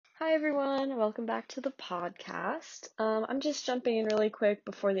Hi everyone, welcome back to the podcast. I'm just jumping in really quick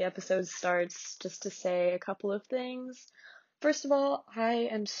before the episode starts just to say a couple of things. First of all, I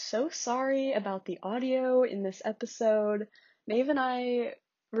am so sorry about the audio in this episode. Maeve and I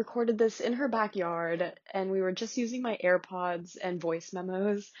recorded this in her backyard and we were just using my AirPods and voice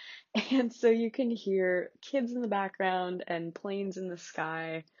memos, and so you can hear kids in the background and planes in the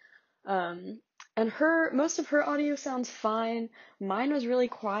sky. Um, and most of her audio sounds fine. Mine was really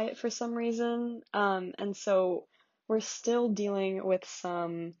quiet for some reason. And so we're still dealing with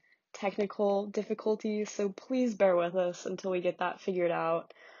some technical difficulties, so please bear with us until we get that figured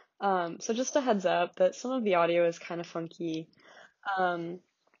out. So just a heads up that some of the audio is kind of funky. Um,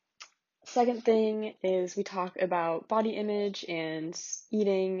 Second thing is we talk about body image and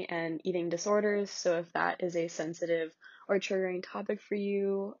eating disorders. So if that is a sensitive or triggering topic for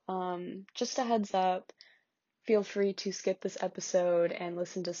you, just a heads up, feel free to skip this episode and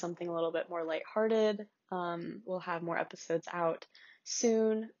listen to something a little bit more lighthearted. We'll have more episodes out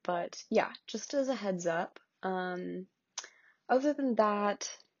soon, but yeah, just as a heads up. Other than that,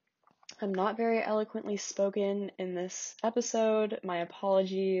 I'm not very eloquently spoken in this episode. My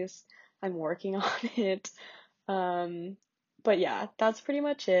apologies. I'm working on it. Um, but yeah, that's pretty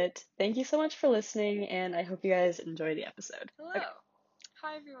much it. Thank you so much for listening, and I hope you guys enjoy the episode. Hello. Okay.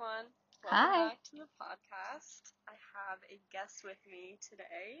 Hi, everyone. Hi. Welcome back to the podcast. I have a guest with me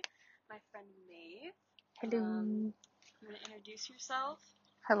today, my friend Maeve. Hello. You want to introduce yourself?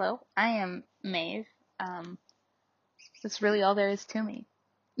 Hello, I am Maeve. That's really all there is to me.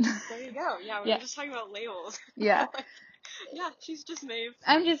 There you go. Yeah, we Yeah. were just talking about labels. Yeah. Yeah, she's just Maeve.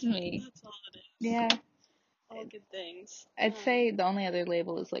 I'm just me. That's all it is. Yeah. All good things. I'd say the only other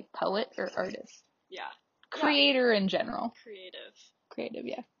label is like poet or artist. Yeah. Creator in general. Creative,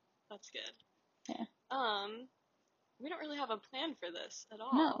 yeah. That's good. Yeah. We don't really have a plan for this at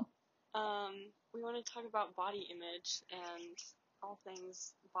all. No. We want to talk about body image and all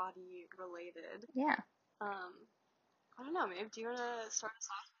things body related. Yeah. I don't know, Maeve, do you want to start us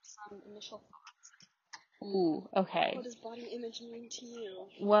off with some initial thoughts? Ooh, okay. What does body image mean to you?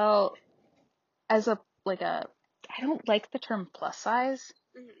 Well, as I don't like the term plus size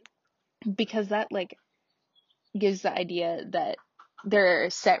because that gives the idea that there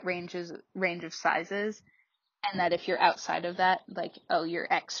are set range of sizes, and that if you're outside of that,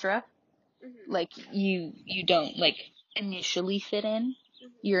 you're extra. You don't initially fit in.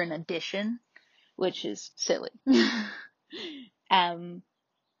 You're an addition, which is silly.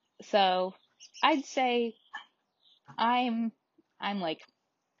 So I'd say I'm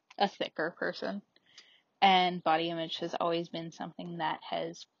a thicker person, and body image has always been something that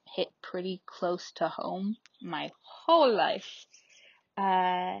has hit pretty close to home my whole life.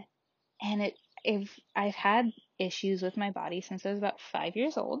 And if I've had issues with my body since I was about 5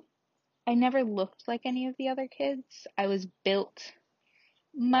 years old. I never looked like any of the other kids. I was built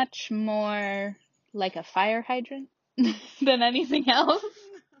much more like a fire hydrant than anything else.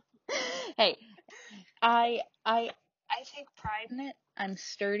 Hey, I take pride in it. I'm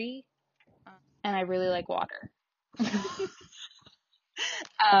sturdy, and I really like water.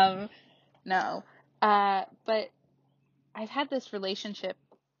 No. But I've had this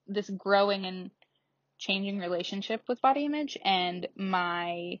growing and changing relationship with body image, and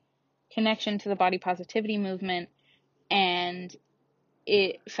my connection to the body positivity movement, and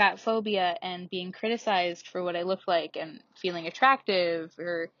fat phobia, and being criticized for what I look like, and feeling attractive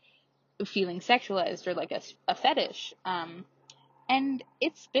or feeling sexualized or like a fetish. And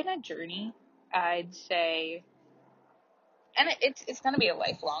it's been a journey, I'd say, and it's going to be a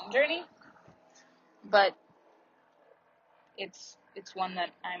lifelong journey, but it's one that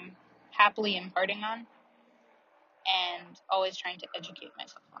I'm happily imparting on and always trying to educate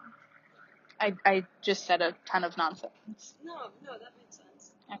myself on. I just said a ton of nonsense. No, that makes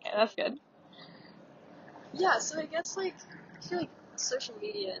sense. Okay, that's good. Yeah, so I guess I feel like social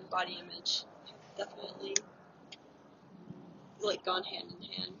media and body image have definitely gone hand in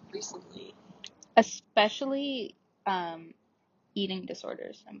hand recently. Especially eating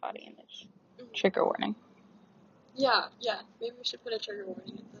disorders and body image. Trigger warning. Yeah. Maybe we should put a trigger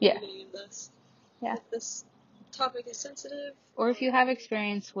warning at the beginning of this. Yeah. If this topic is sensitive. Or if you have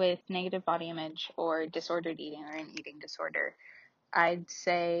experience with negative body image or disordered eating or an eating disorder, I'd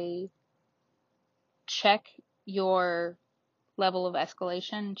say check your level of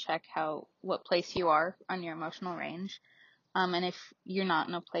escalation, check what place you are on your emotional range. And if you're not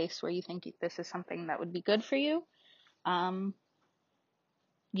in a place where you think this is something that would be good for you,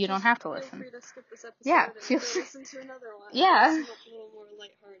 you don't have to listen. Feel free to skip this episode and go listen to another one. Yeah. Something a little more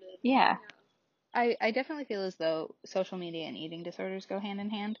lighthearted. Yeah. I definitely feel as though social media and eating disorders go hand in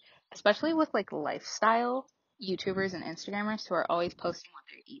hand, especially with like lifestyle YouTubers and Instagrammers who are always posting what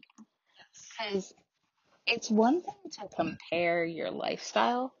they're eating. Because it's one thing to compare your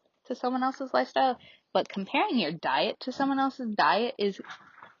lifestyle to someone else's lifestyle, but comparing your diet to someone else's diet is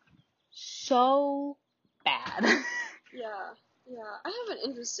so bad. Yeah, yeah. I have an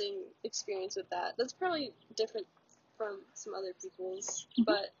interesting experience with that. That's probably different from some other people's,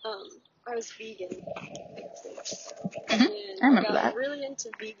 but I was vegan, I and I remember got that. really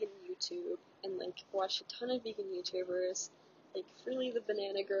into vegan YouTube and like watched a ton of vegan YouTubers, like Freely the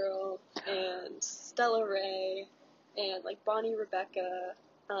Banana Girl and Stella Rae and like Bonnie Rebecca,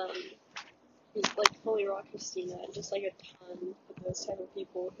 like Holy Raw Christina, and just like a ton of those type of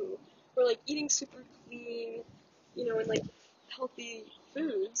people who were like eating super clean, and like healthy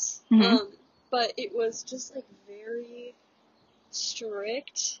foods. But it was just like very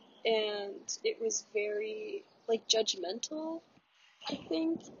strict, and it was very like judgmental, I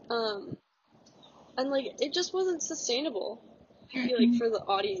think. And like it just wasn't sustainable. I feel like for the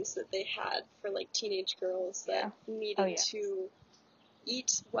audience that they had for like teenage girls that needed to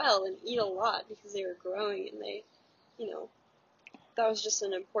eat well and eat a lot because they were growing, and they, that was just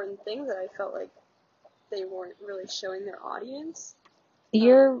an important thing that I felt like they weren't really showing their audience.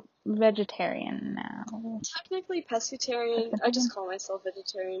 You're vegetarian now. Technically pescatarian. I just call myself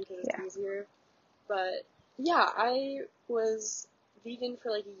vegetarian because it's easier. But yeah, I was vegan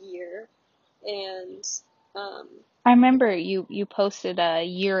for like a year, and I remember you posted a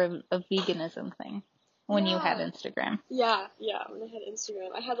year of veganism thing when you had Instagram. Yeah, when I had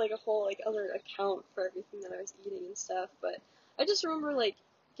Instagram. I had like a whole like other account for everything that I was eating and stuff, but I just remember like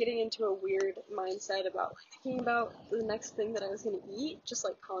getting into a weird mindset about like thinking about the next thing that I was gonna eat, just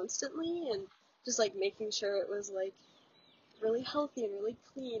like constantly, and just like making sure it was like really healthy and really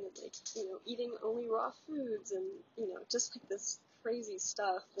clean, and like, eating only raw foods, and just like this crazy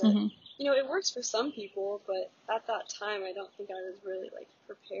stuff that it works for some people, but at that time I don't think I was really like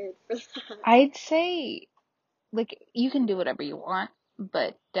prepared for that. I'd say like you can do whatever you want,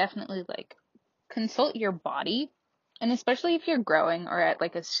 but definitely like consult your body, and especially if you're growing or at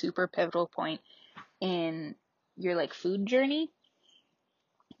like a super pivotal point in your like food journey.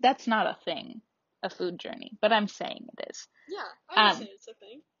 That's not a thing, a food journey, but I'm saying it is. Yeah, I would say it's a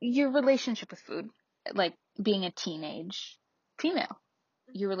thing. Your relationship with food, like being a teenage female,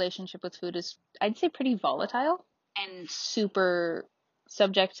 your relationship with food is, I'd say, pretty volatile and super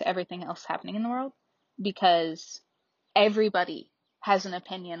subject to everything else happening in the world, because everybody has an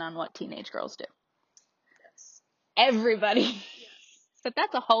opinion on what teenage girls do. Yes. Everybody. Yes. But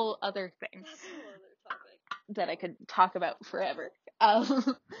that's a whole other thing. That's a whole other topic that I could talk about forever.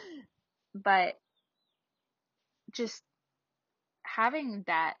 But just having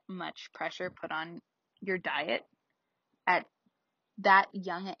that much pressure put on your diet at that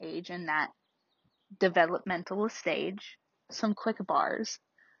young age and that developmental stage, some quick bars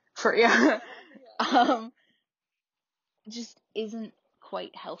for you, just isn't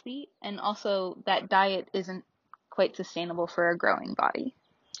quite healthy. And also that diet isn't quite sustainable for a growing body.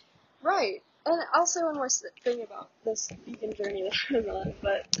 Right. And also one more thing about this vegan journey that I'm on,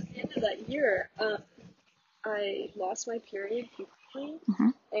 but at the end of that year, I lost my period completely,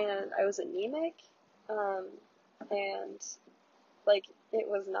 and I was anemic, and like it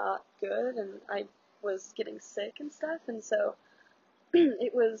was not good, and I was getting sick and stuff, and so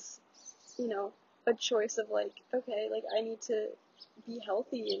it was, a choice of like, okay, like I need to be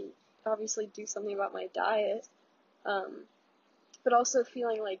healthy and obviously do something about my diet, but also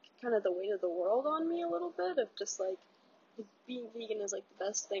feeling like kind of the weight of the world on me a little bit of just like being vegan is like the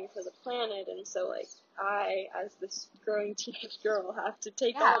best thing for the planet, and so like I, as this growing teenage girl, have to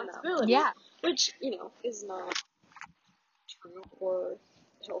take on responsibility, which is not true or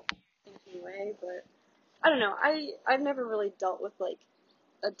healthy in any way. But I don't know. I've never really dealt with like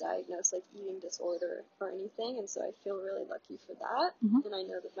a diagnosed like eating disorder or anything, and so I feel really lucky for that. And I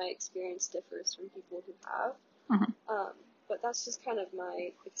know that my experience differs from people who have. But that's just kind of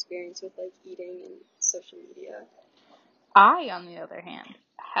my experience with like eating and social media. I, on the other hand,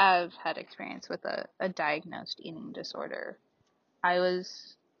 have had experience with a diagnosed eating disorder. I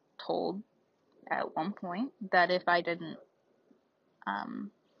was told at one point that if I didn't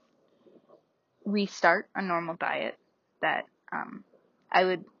restart a normal diet, that I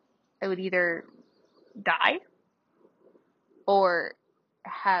would either die or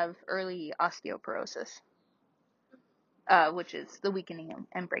have early osteoporosis, which is the weakening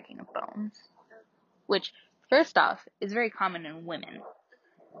and breaking of bones. Which, first off, is very common in women.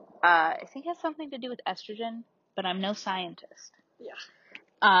 I think it has something to do with estrogen, but I'm no scientist. Yeah.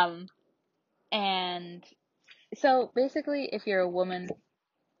 And so basically, if you're a woman,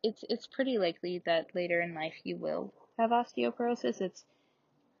 it's pretty likely that later in life you will have osteoporosis.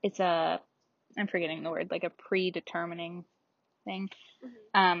 It's a, I'm forgetting the word, like a predetermining thing.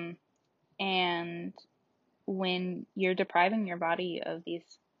 And when you're depriving your body of these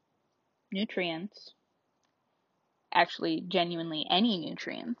nutrients, actually genuinely any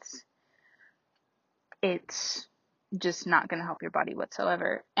nutrients, it's just not going to help your body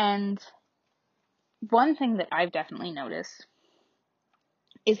whatsoever. And one thing that I've definitely noticed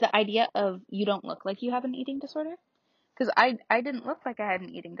is the idea of you don't look like you have an eating disorder. Because I didn't look like I had an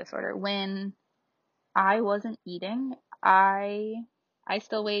eating disorder. When I wasn't eating, I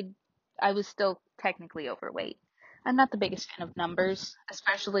still weighed, I was still technically overweight. I'm not the biggest fan of numbers,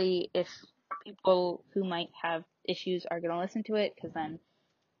 especially if people who might have issues are going to listen to it, because then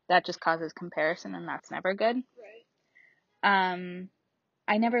that just causes comparison, and that's never good. Right.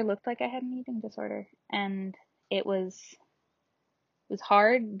 I never looked like I had an eating disorder, and it was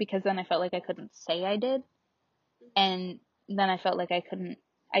hard because then I felt like I couldn't say I did, and then I felt like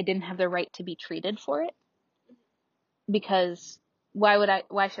I didn't have the right to be treated for it, because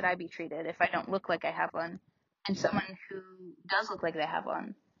why should I be treated if I don't look like I have one? And someone who does look like they have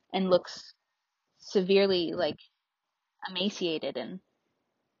one and looks severely like emaciated and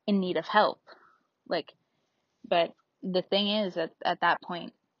in need of help, like, but the thing is that at that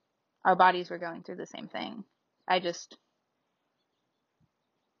point our bodies were going through the same thing. I just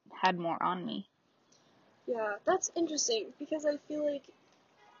had more on me. Yeah, that's interesting because I feel like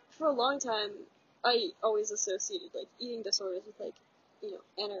for a long time I always associated like eating disorders with like,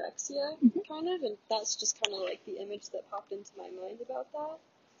 anorexia kind of, and that's just kind of like the image that popped into my mind about that.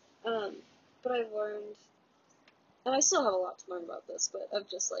 But I've learned, and I still have a lot to learn about this, but of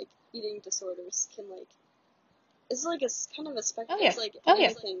just like eating disorders can like, it's like a kind of a spectrum. Oh yeah. It's like Oh yeah.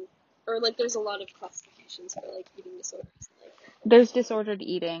 anything, or like there's a lot of classifications for like eating disorders. Like, There's disordered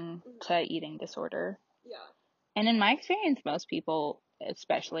eating to eating disorder. yeah. And in my experience, most people,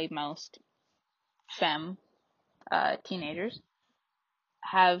 especially most femme teenagers,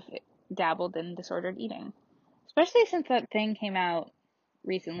 have dabbled in disordered eating. Especially since that thing came out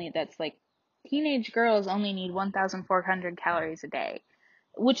recently that's like teenage girls only need 1,400 calories a day,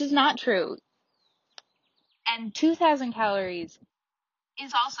 which is not true. And 2,000 calories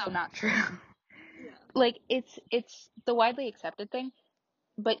is also not true. Yeah. Like it's the widely accepted thing,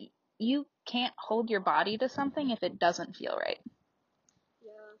 but you can't hold your body to something if it doesn't feel right.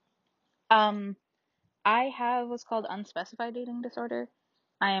 Yeah. I have what's called unspecified eating disorder.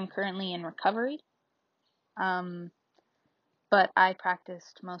 I am currently in recovery. But I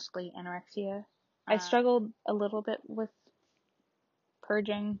practiced mostly anorexia. I struggled a little bit with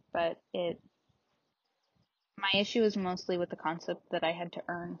purging, but my issue is mostly with the concept that I had to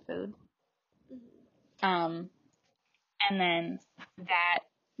earn food. And then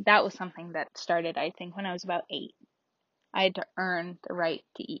that was something that started, I think, when I was about 8. I had to earn the right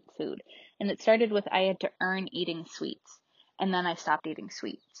to eat food. And it started with I had to earn eating sweets. And then I stopped eating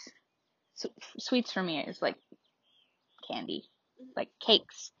sweets. So, sweets for me is like candy, like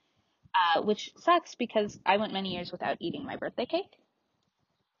cakes, which sucks because I went many years without eating my birthday cake,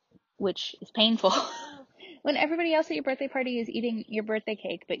 which is painful. When everybody else at your birthday party is eating your birthday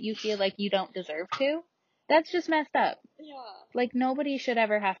cake, but you feel like you don't deserve to, that's just messed up. Yeah. Like, nobody should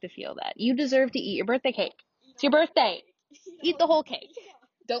ever have to feel that. You deserve to eat your birthday cake. It's your birthday. Eat the whole cake.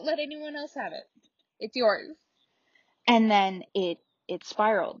 Don't let anyone else have it. It's yours. And then it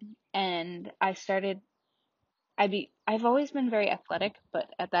spiraled, and I've always been very athletic, but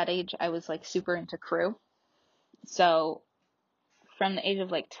at that age I was like super into crew. So from the age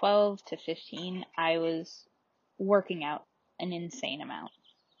of like 12 to 15, I was working out an insane amount.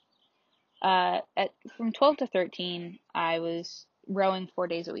 From 12 to 13, I was rowing 4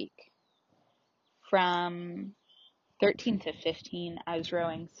 days a week. From 13 to 15, I was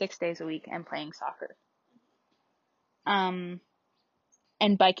rowing 6 days a week and playing soccer. And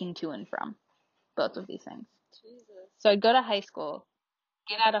biking to and from both of these things. Jesus. So I'd go to high school,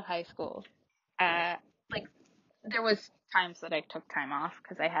 get out of high school. Like, there was times that I took time off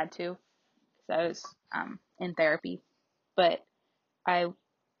because I had to, because I was in therapy. But I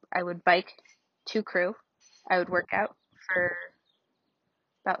would bike to crew. I would work out for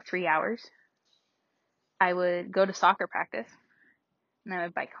about 3 hours. I would go to soccer practice, and then I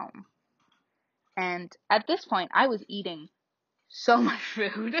would bike home. And at this point, I was eating so much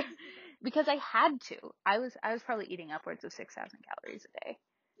food because I had to. I was probably eating upwards of 6,000 calories a day.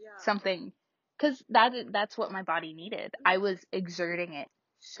 Yeah. Something, because that's what my body needed. I was exerting it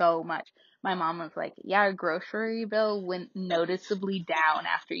so much. my mom was like, yeah, our grocery bill went noticeably down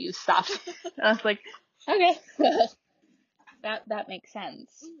after you stopped. And I was like, okay, well, that makes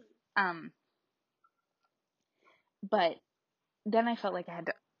sense. But then I felt like I had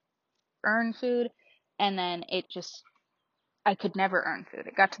to earn food, and then I could never earn food.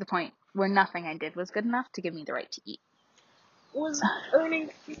 It got to the point where nothing I did was good enough to give me the right to eat. Was earning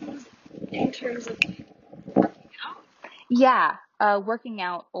food in terms of working out? Yeah, working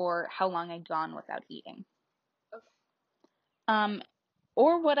out or how long I'd gone without eating. Okay.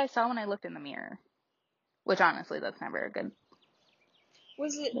 Or what I saw when I looked in the mirror, which honestly, that's never a good.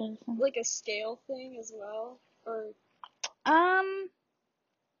 Was it like a scale thing as well, or?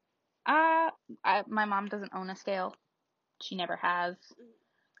 My mom doesn't own a scale. She never has.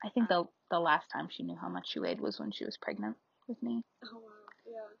 I think the last time she knew how much she weighed was when she was pregnant with me. Oh wow,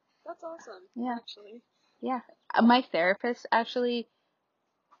 yeah, that's awesome. Yeah, actually. Yeah. My therapist actually,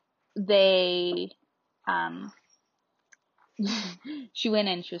 they, she went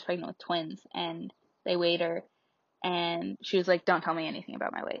in. She was pregnant with twins, and they weighed her, and she was like, "Don't tell me anything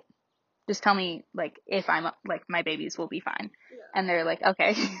about my weight. Just tell me like if I'm like my babies will be fine." Yeah. And they're like,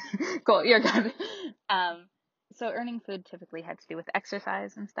 "Okay, cool, you're good." So earning food typically had to do with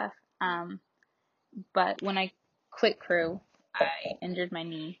exercise and stuff. But when I quit crew, I injured my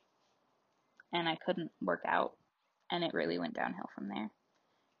knee, and I couldn't work out, and it really went downhill from there.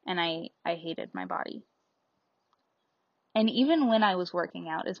 And I hated my body. And even when I was working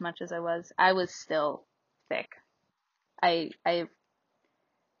out as much as I was still thick. I've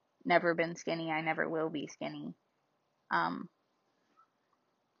never been skinny. I never will be skinny. Um,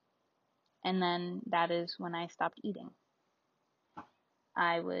 and then that is when I stopped eating.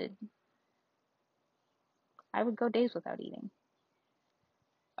 I would go days without eating.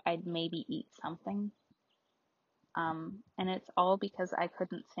 I'd maybe eat something. And it's all because I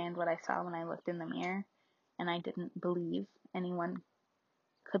couldn't stand what I saw when I looked in the mirror, and I didn't believe anyone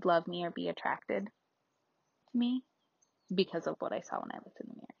could love me or be attracted to me because of what I saw when I looked in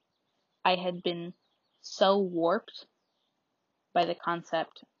the mirror. I had been so warped by the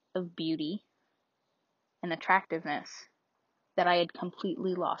concept of beauty and attractiveness that I had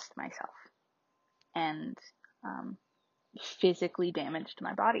completely lost myself and physically damaged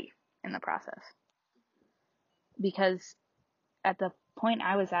my body in the process. Because at the point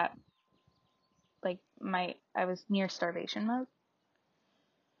I was at, like I was near starvation mode.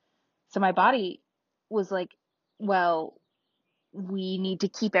 So my body was like, well, we need to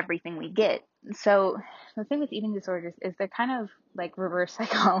keep everything we get. So the thing with eating disorders is they're kind of like reverse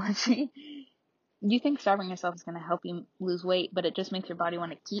psychology. You think starving yourself is going to help you lose weight, but it just makes your body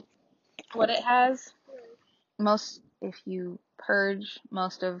want to keep what it has. If you purge,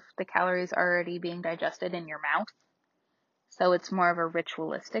 most of the calories are already being digested in your mouth. So it's more of a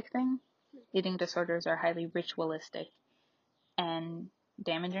ritualistic thing. Eating disorders are highly ritualistic and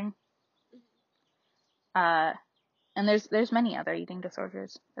damaging. And there's many other eating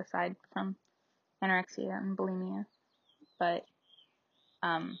disorders aside from anorexia and bulimia, but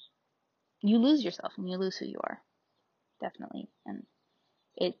you lose yourself and you lose who you are, definitely, and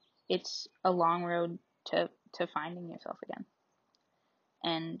it's a long road to finding yourself again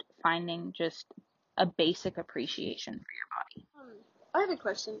and finding just a basic appreciation for your body. I have a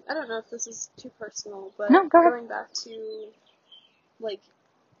question. I don't know if this is too personal, but No, go ahead. going back to like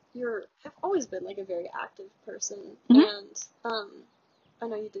have always been like a very active person, and I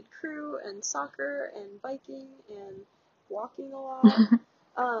know you did crew and soccer and biking and walking a lot.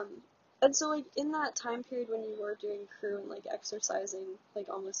 And so like in that time period when you were doing crew and like exercising like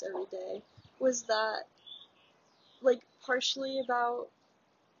almost every day, was that like partially about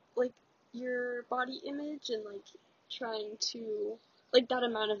like your body image and like trying to like that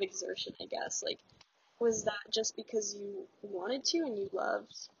amount of exertion, I guess? Like, was that just because you wanted to and you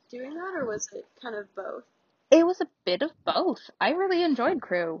loved doing that, or was it kind of both? It was a bit of both. I really enjoyed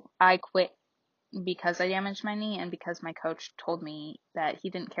crew. I quit because I damaged my knee and because my coach told me that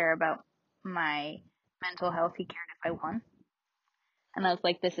he didn't care about my mental health. He cared if I won. And I was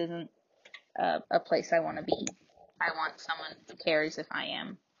like, this isn't a place I want to be. I want someone who cares if I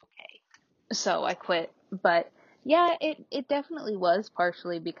am okay. So I quit. But yeah, it definitely was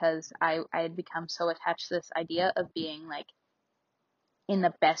partially because I had become so attached to this idea of being like in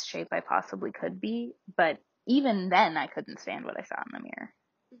the best shape I possibly could be. But even then, I couldn't stand what I saw in the mirror.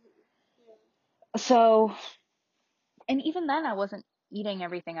 Yeah. So, and even then, I wasn't eating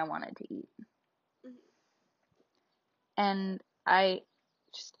everything I wanted to eat. And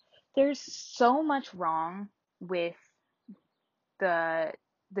there's so much wrong with the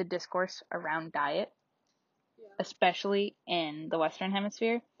discourse around diet, especially in the Western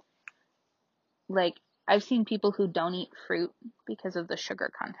Hemisphere. like, I've seen people who don't eat fruit because of the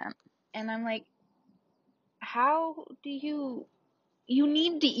sugar content. And I'm like, how do you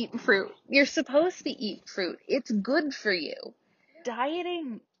need to eat fruit. You're supposed to eat fruit. It's good for you.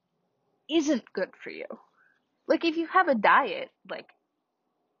 Dieting isn't good for you. Like, if you have a diet, like,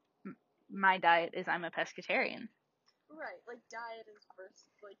 my diet is I'm a pescatarian. Right, like diet is versus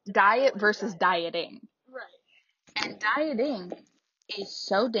like Diet versus dieting. Right. And dieting is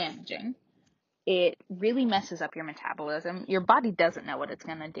so damaging. It really messes up your metabolism. Your body doesn't know what it's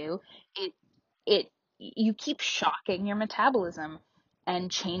gonna do. You keep shocking your metabolism and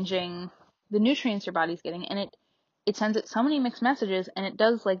changing the nutrients your body's getting, and it sends it so many mixed messages, and it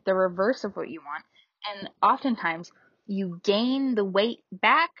does like the reverse of what you want. And oftentimes you gain the weight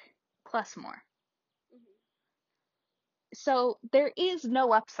back plus more. Mm-hmm. So there is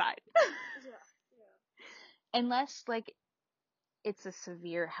no upside. Yeah. Unless like it's a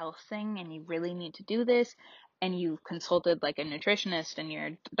severe health thing and you really need to do this and you've consulted like a nutritionist and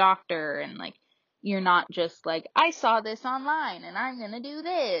your doctor, and like you're not just like, I saw this online and I'm gonna do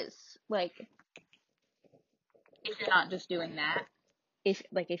this. Like, if you're not just doing that,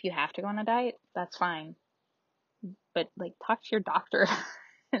 if you have to go on a diet, that's fine. But like, talk to your doctor.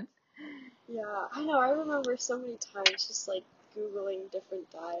 Yeah, I know. I remember so many times just like Googling different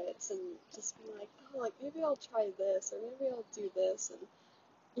diets and just being like, oh, like maybe I'll try this or maybe I'll do this. And,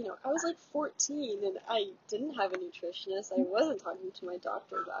 I was like 14 and I didn't have a nutritionist. I wasn't talking to my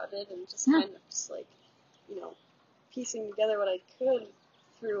doctor about it and just kind of just like, piecing together what I could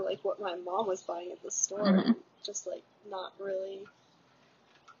through like what my mom was buying at the store and just like not really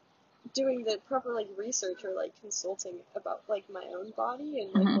doing the proper like research or like consulting about like my own body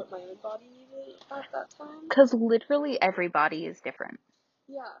and like what my own body needed at that time. Because literally every body is different.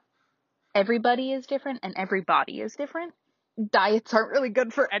 Yeah. Everybody is different and every body is different. Diets aren't really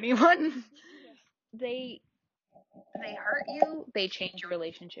good for anyone. They hurt you, they change your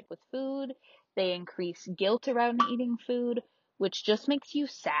relationship with food, they increase guilt around eating food, which just makes you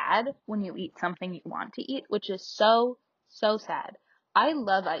sad when you eat something you want to eat, which is so, so sad. I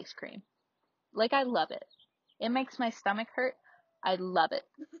love ice cream. Like, I love it. It makes my stomach hurt. I love it.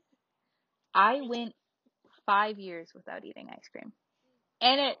 I went 5 years without eating ice cream.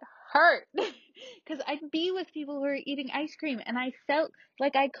 And it hurt. Because I'd be with people who were eating ice cream, and I felt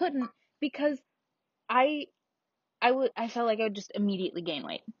like I couldn't because I felt like I would just immediately gain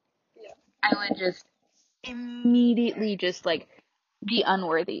weight. Yeah. I would just immediately just like be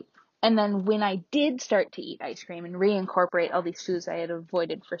unworthy. And then when I did start to eat ice cream and reincorporate all these foods I had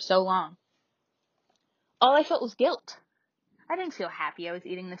avoided for so long, all I felt was guilt. I didn't feel happy I was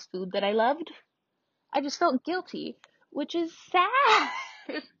eating this food that I loved. I just felt guilty, which is sad.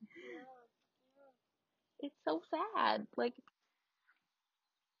 It's so sad. Like,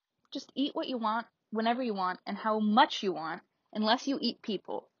 just eat what you want, whenever you want, and how much you want, unless you eat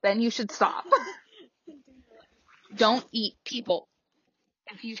people. Then you should stop. Don't eat people.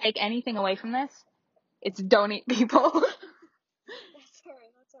 If you take anything away from this, it's don't eat people. That's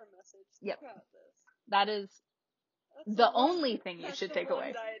our message. Yep. This. That is the only thing you should take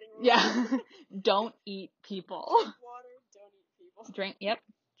away. Yeah. Don't eat people. Drink water, don't eat people.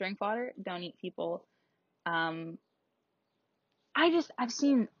 Drink water, don't eat people. I've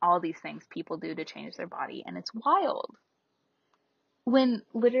seen all these things people do to change their body, and it's wild. When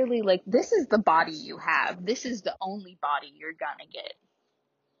literally, like, this is the body you have. This is the only body you're gonna get.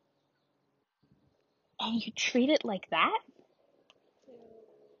 And you treat it like that?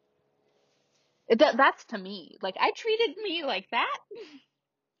 That's to me. Like, I treated me like that.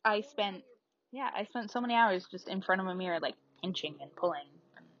 I spent so many hours just in front of a mirror, like, pinching and pulling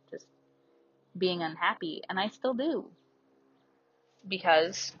and just being unhappy. And I still do.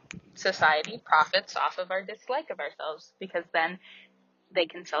 Because society profits off of our dislike of ourselves. Because then they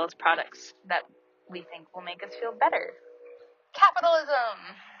can sell us products that we think will make us feel better. Capitalism!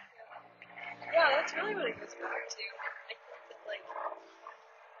 Yeah, that's really what it goes back to. I think that, like,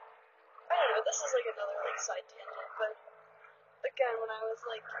 I don't know, this is like another like side tangent, but again, when I was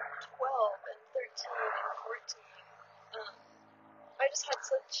like 12 and 13 and 14, I just had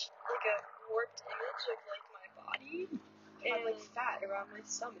such like a warped image of like my body. I had like fat around my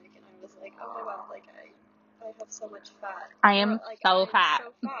stomach, and I was like, oh my god, like I have so much fat. I am like, so I'm fat.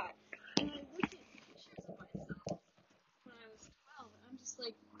 so fat. And I looked at pictures of myself when I was 12, and I'm just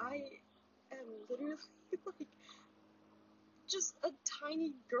like, I am literally like just a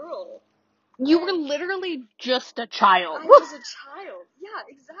tiny girl. You were literally just a child. I was a child. Yeah,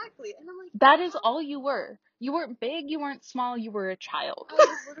 exactly. And I'm like, that is all you were. You weren't big, you weren't small, you were a child. I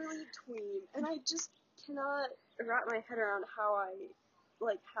was literally a tween, and I just cannot wrap my head around how I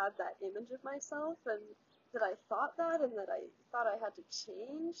like, had that image of myself, and that I thought that, and that I thought I had to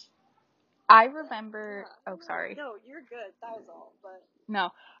change. I remember... Yeah. Oh, sorry. No, you're good. That was all, but...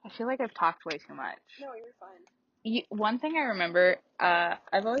 No, I feel like I've talked way too much. No, you're fine. One thing I remember,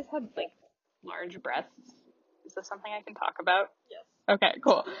 I've always had, like, large breasts. Is this something I can talk about? Yes. Okay,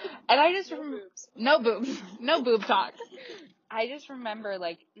 cool. And I just boobs. No boobs. No boob talk. I just remember,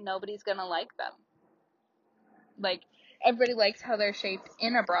 like, nobody's gonna like them. Like, everybody likes how they're shaped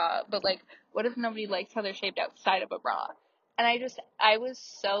in a bra, but, like, what if nobody likes how they're shaped outside of a bra? And I was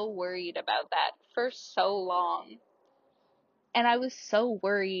so worried about that for so long. And I was so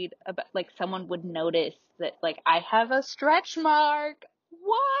worried about, like, someone would notice that, like, I have a stretch mark.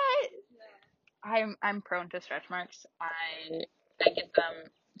 What? Yeah. I'm prone to stretch marks. I get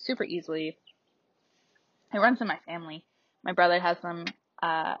them super easily. It runs in my family. My brother has them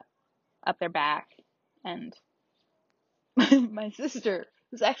up their back, and my sister,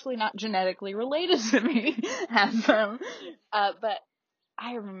 who's actually not genetically related to me, has them. But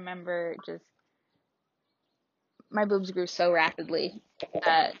I remember just my boobs grew so rapidly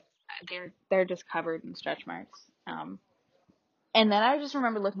that they're just covered in stretch marks. And then I just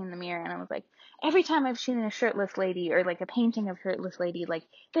remember looking in the mirror and I was like, every time I've seen a shirtless lady or like a painting of a shirtless lady, like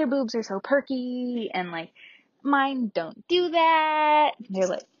their boobs are so perky and like mine don't do that. And they're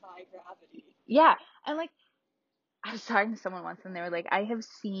like, gravity. Yeah. And like, I was talking to someone once and they were like, I have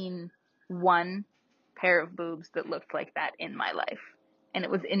seen one pair of boobs that looked like that in my life. And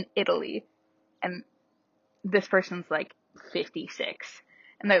it was in Italy. And this person's like 56.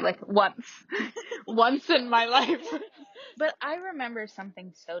 And they're like, once in my life. But I remember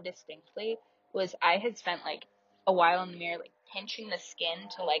something so distinctly was I had spent like a while in the mirror, like pinching the skin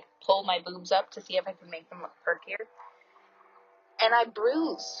to like pull my boobs up to see if I could make them look perkier. And I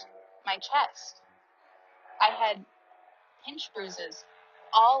bruised my chest. I had pinch bruises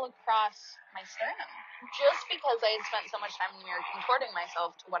all across my sternum just because I had spent so much time in the mirror contorting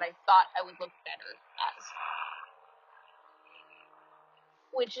myself to what I thought I would look better as.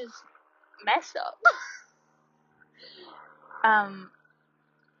 Which is messed up.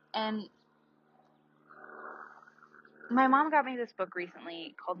 And my mom got me this book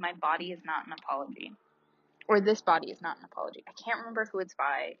recently called My Body Is Not an Apology. Or This Body Is Not an Apology. I can't remember who it's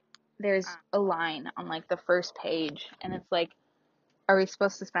by. There's a line on like the first page and it's like, are we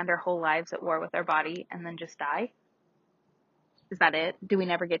supposed to spend our whole lives at war with our body and then just die? Is that it? Do we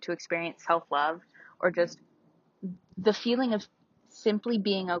never get to experience self-love or just the feeling of simply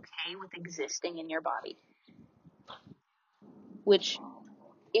being okay with existing in your body? Which,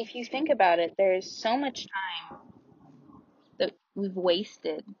 if you think about it, there's so much time that we've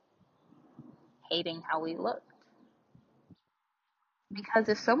wasted hating how we look. Because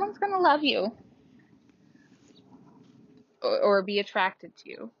if someone's gonna love you or be attracted to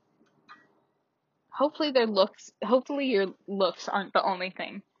you, hopefully your looks aren't the only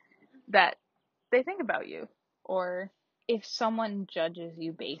thing that they think about you. Or if someone judges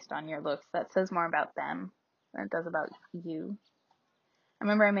you based on your looks, that says more about them than it does about you. I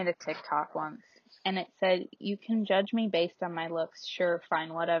remember I made a TikTok once and it said, you can judge me based on my looks. Sure,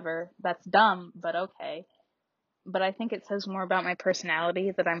 fine, whatever. That's dumb, but okay. But I think it says more about my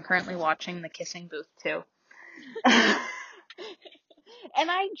personality that I'm currently watching The Kissing Booth too. And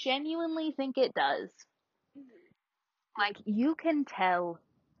I genuinely think it does. Like, you can tell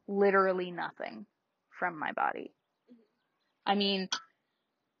literally nothing from my body. I mean,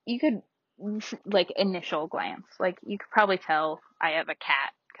 you could, like, initial glance, like, you could probably tell I have a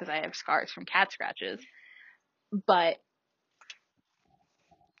cat because I have scars from cat scratches. But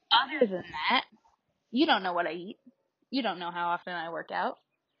other than that, you don't know what I eat. You don't know how often I work out.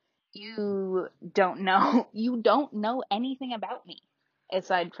 You don't know anything about me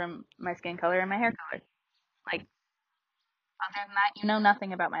aside from my skin color and my hair color. Like, other than that, you know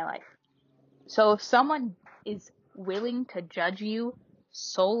nothing about my life. So if someone is willing to judge you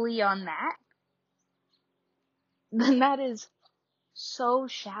solely on that, then that is so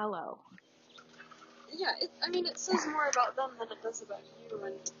shallow. Yeah, it says more about them than it does about you,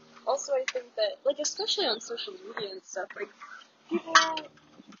 and also I think that, like, especially on social media and stuff, like, people,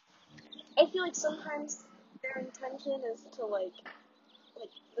 I feel like sometimes their intention is to, like,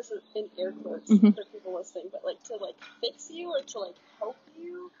 this is in air quotes for people listening, but, like, to, like, fix you or to, like, help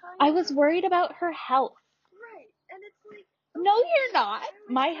you, kind of. I was worried about her health. Right, and it's like, no, you're not.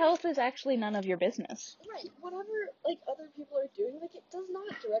 My health is actually none of your business. Right, whatever, like, other people are doing, like, it does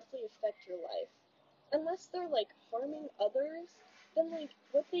not directly affect your life. Unless they're, like, harming others, then, like,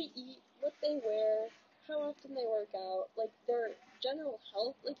 what they eat, what they wear, how often they work out, like, their general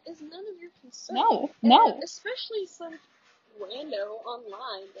health, like, is none of your concern. No. And especially some rando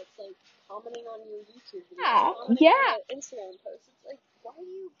online that's like commenting on your YouTube video, Yeah, commenting yeah. on an Instagram post. It's like, why do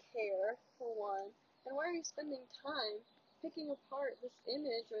you care, for one? And why are you spending time picking apart this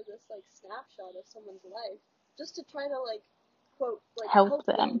image or this like snapshot of someone's life just to try to like quote like Help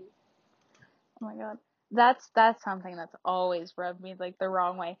them. Oh my god. That's something that's always rubbed me like the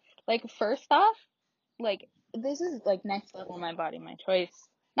wrong way. Like, first off, like, this is like next level my body, my choice.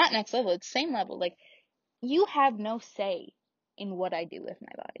 Not next level, it's same level. Like, you have no say in what I do with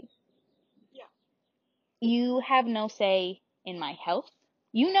my body. Yeah. You have no say in my health.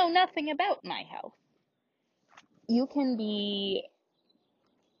 You know nothing about my health. You can be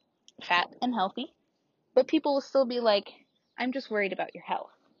fat and healthy, but people will still be like, I'm just worried about your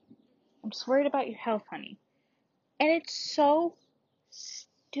health. I'm just worried about your health, honey. And it's so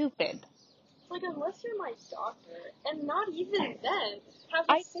stupid. Like, unless you're my doctor, and not even then have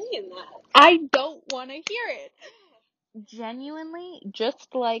a say in that. I don't want to hear it. Genuinely,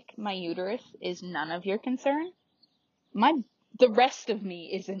 just like my uterus is none of your concern, the rest of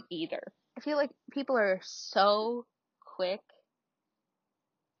me isn't either. I feel like people are so quick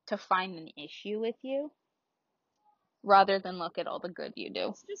to find an issue with you rather than look at all the good you do.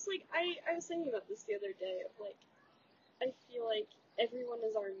 It's just like, I was thinking about this the other day of like, I feel like everyone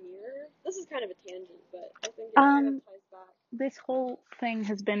is our mirror. This is kind of a tangent, but I think it kind of ties back. This whole thing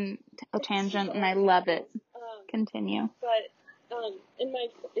has been a tangent, and I love it. Continue. But in my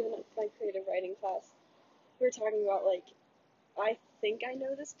creative writing class, we were talking about like, I think I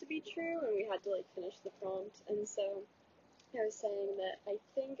know this to be true, and we had to like finish the prompt, and so I was saying that I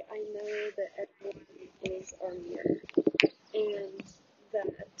think I know that everyone is our mirror, and that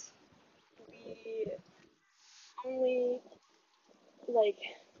we only like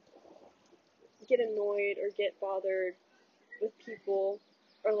get annoyed or get bothered with people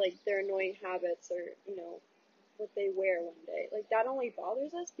or like their annoying habits or what they wear one day. Like, that only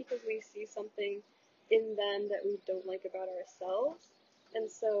bothers us because we see something in them that we don't like about ourselves, and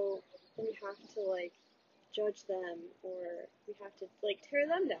so we have to like judge them, or we have to like tear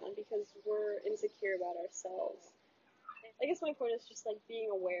them down because we're insecure about ourselves. I guess my point is just like being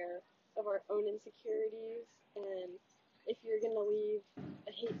aware of our own insecurities, and if you're gonna leave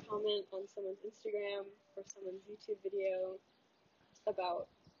a hate comment on someone's Instagram or someone's YouTube video about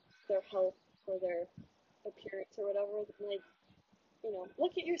their health or their appearance or whatever, then like,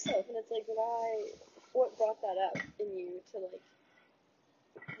 look at yourself, and it's like, what brought that up in you to like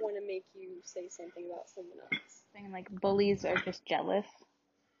want to make you say something about someone else? Saying like bullies are just jealous,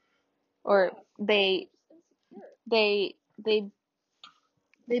 or they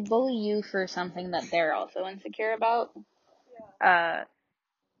bully you for something that they're also insecure about.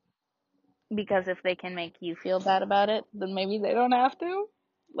 Because if they can make you feel bad about it, then maybe they don't have to.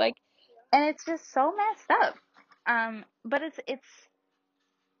 Like, and it's just so messed up. But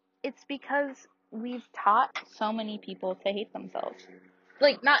it's because we've taught so many people to hate themselves.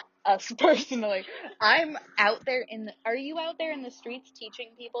 Like, not us personally. Are you out there in the streets teaching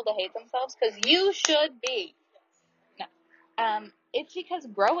people to hate themselves? Because you should be. No. It's because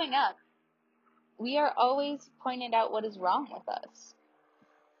growing up, we are always pointed out what is wrong with us.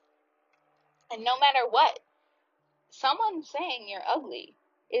 And no matter what, someone saying you're ugly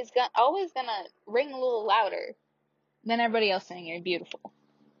is always gonna ring a little louder than everybody else saying you're beautiful.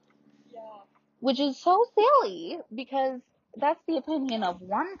 Yeah. Which is so silly, because that's the opinion of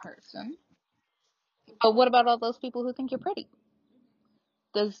one person. But what about all those people who think you're pretty?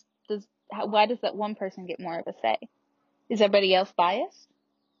 Why does that one person get more of a say? Is everybody else biased?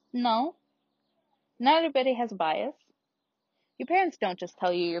 No. Not everybody has a bias. Your parents don't just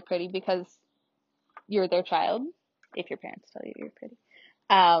tell you you're pretty because you're their child, if your parents tell you you're pretty.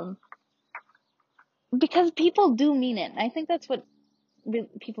 Because people do mean it. I think that's what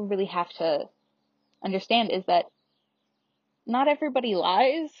people really have to understand, is that not everybody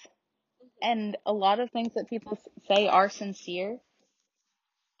lies, and a lot of things that people say are sincere.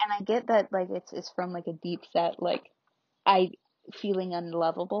 And I get that, like, it's from like a deep set, like, feeling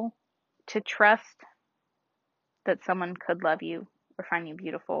unlovable. To trust that someone could love you or find you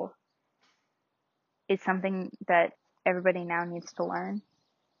beautiful is something that everybody now needs to learn,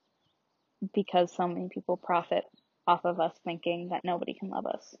 because so many people profit off of us thinking that nobody can love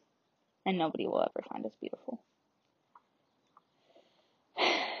us and nobody will ever find us beautiful.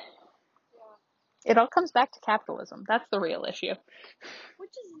 It all comes back to capitalism. That's the real issue. Which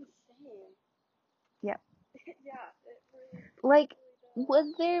is insane. Yeah. Yeah. Like, would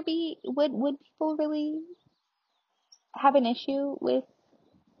people really have an issue with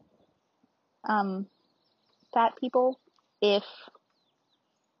fat people if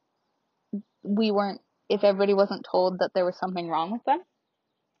if everybody wasn't told that there was something wrong with them?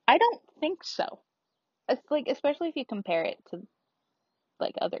 I don't think so. It's like, especially if you compare it to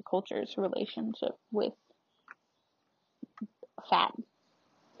like other cultures' relationship with fat.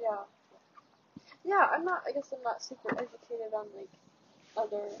 Yeah. Yeah, I guess I'm not super educated on, like,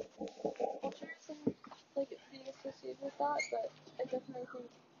 other cultures and, like, being associated with that, but I definitely think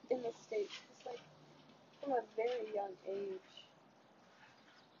in the States, it's like, from a very young age,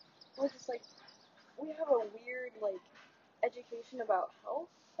 we're just, like, we have a weird, like, education about health,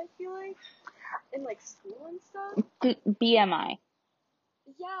 I feel like, in, like, school and stuff. BMI.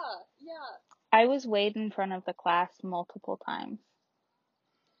 Yeah. I was weighed in front of the class multiple times.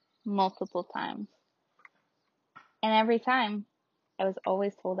 And every time, I was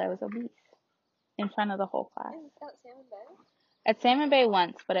always told I was obese in front of the whole class. At Salmon Bay? At Salmon Bay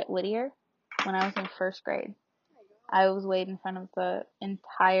once, but at Whittier, when I was in first grade, I was weighed in front of the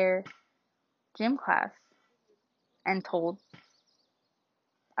entire gym class and told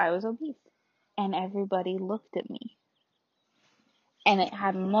I was obese. And everybody looked at me. And it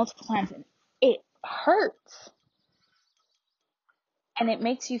happened multiple times, and it hurts. And it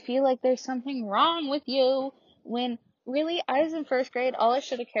makes you feel like there's something wrong with you, when really, I was in first grade. All I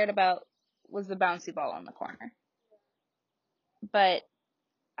should have cared about was the bouncy ball on the corner. But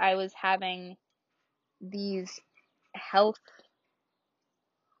I was having these health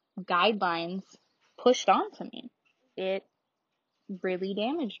guidelines pushed onto me. It really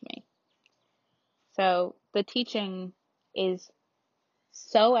damaged me. So the teaching is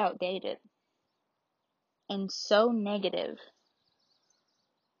so outdated and so negative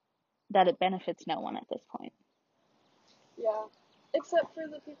that it benefits no one at this point. Yeah. Except for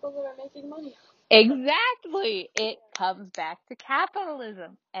the people that are making money. Exactly. It comes back to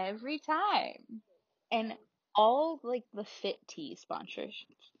capitalism every time. And all like the Fit Tea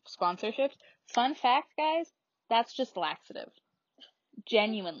sponsorships. Fun fact, guys, that's just laxative.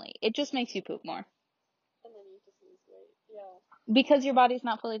 Genuinely. It just makes you poop more. And then you just lose weight. Yeah. Because your body's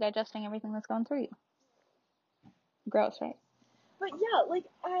not fully digesting everything that's going through you. Gross, right? But yeah, like,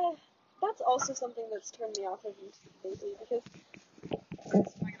 that's also something that's turned me off of YouTube lately, because I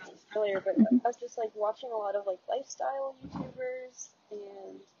was talking about this earlier, but I was just, like, watching a lot of, like, lifestyle YouTubers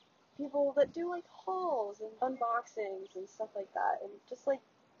and people that do, like, hauls and unboxings and stuff like that, and just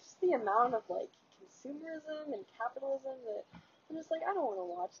the amount of, like, consumerism and capitalism that I'm just like, I don't want to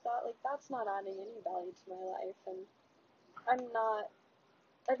watch that. Like, that's not adding any value to my life, and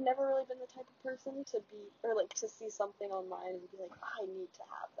I've never really been the type of person to to see something online and be like, I need to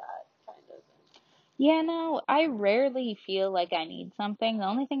have that, kind of. Yeah, no, I rarely feel like I need something. The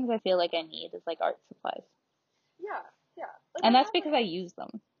only things I feel like I need is like art supplies. Yeah. Like, And that's because I use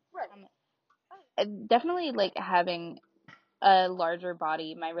them. Right. Definitely like having a larger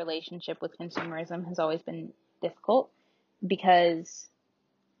body, my relationship with consumerism has always been difficult because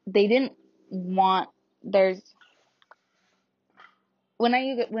they didn't want, when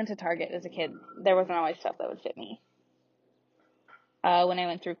I went to Target as a kid, there wasn't always stuff that would fit me. When I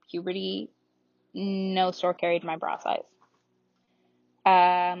went through puberty, no store carried my bra size.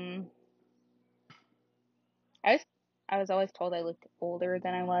 I was always told I looked older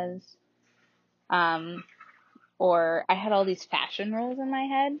than I was. Or I had all these fashion rules in my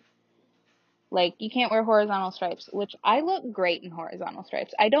head. Like, you can't wear horizontal stripes, which I look great in horizontal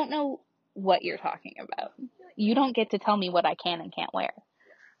stripes. I don't know what you're talking about. You don't get to tell me what I can and can't wear.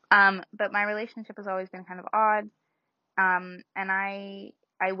 But my relationship has always been kind of odd. And I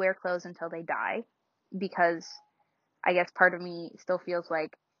wear clothes until they die, because I guess part of me still feels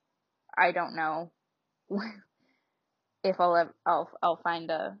like I don't know if I'll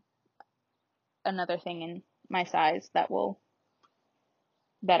find another thing in my size that I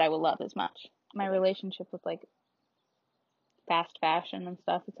will love as much. My relationship with like fast fashion and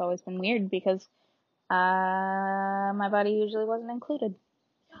stuff, it's always been weird because my body usually wasn't included.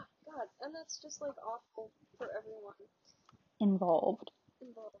 Yeah, God, and that's just like awful for everyone Involved. The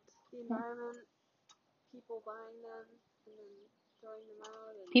environment, people buying them and then throwing them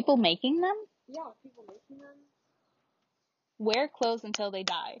out. And people making them? Yeah, people making them. Wear clothes until they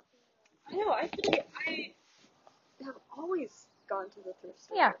die. I know, I have always gone to the thrift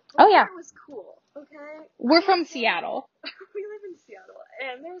store. Yeah. Oh, yeah. It was cool, okay? We're from Seattle. We live in Seattle,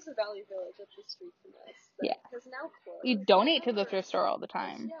 and there's a Valley Village up the street from us that has now closed. You donate to the thrift store all the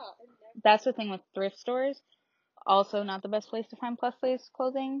time. That's the thing with thrift stores. Also, not the best place to find plus size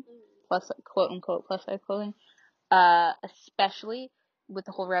clothing, plus quote unquote plus size clothing. Especially with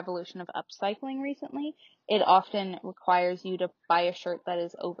the whole revolution of upcycling recently, it often requires you to buy a shirt that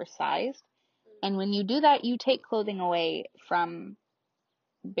is oversized. And when you do that, you take clothing away from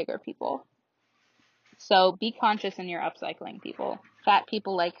bigger people. So be conscious in your upcycling, people. Fat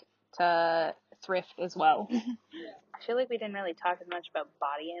people like to thrift as well. I feel like we didn't really talk as much about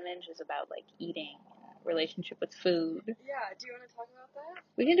body image as about like eating, relationship with food. Yeah, do you want to talk about that?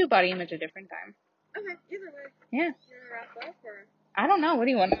 We can do body image a different time. Okay, either way. Yeah. You want to wrap up or? I don't know. What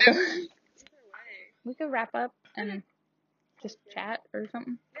do you want to do? Either way. We could wrap up and just chat or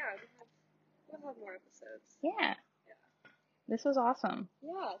something. Yeah, we'll have more episodes. Yeah. This was awesome.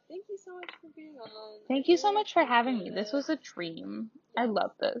 Yeah, thank you so much for being on. Thank you so much for having me. This was a dream. I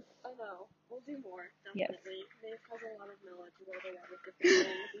love this. I know. We'll do more, Yes. definitely. Maeve has a lot of knowledge about a lot of different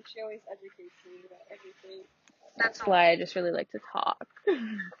things, and she always educates me about everything. That's why I just really like to talk.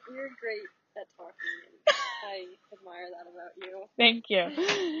 You're great at talking, and I admire that about you. Thank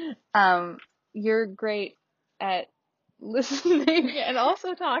you. You're great at listening and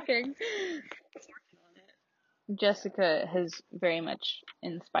also talking. Jessica has very much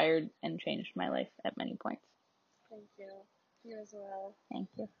inspired and changed my life at many points. Thank you. You as well. Thank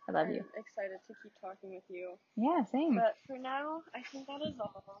you. I love you. I'm excited to keep talking with you. Yeah, same. But for now, I think that is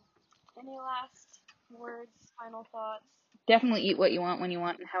all. Any last words, final thoughts? Definitely eat what you want when you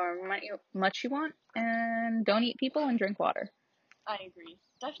want and however much you want. And don't eat people and drink water. I agree.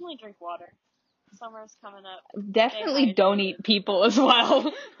 Definitely drink water. Summer's coming up. Definitely don't eat people as well.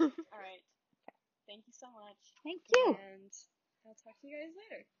 All right. Thank you so much. Thank you. And I'll talk to you guys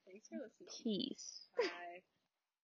later. Thanks for listening. Peace. Bye.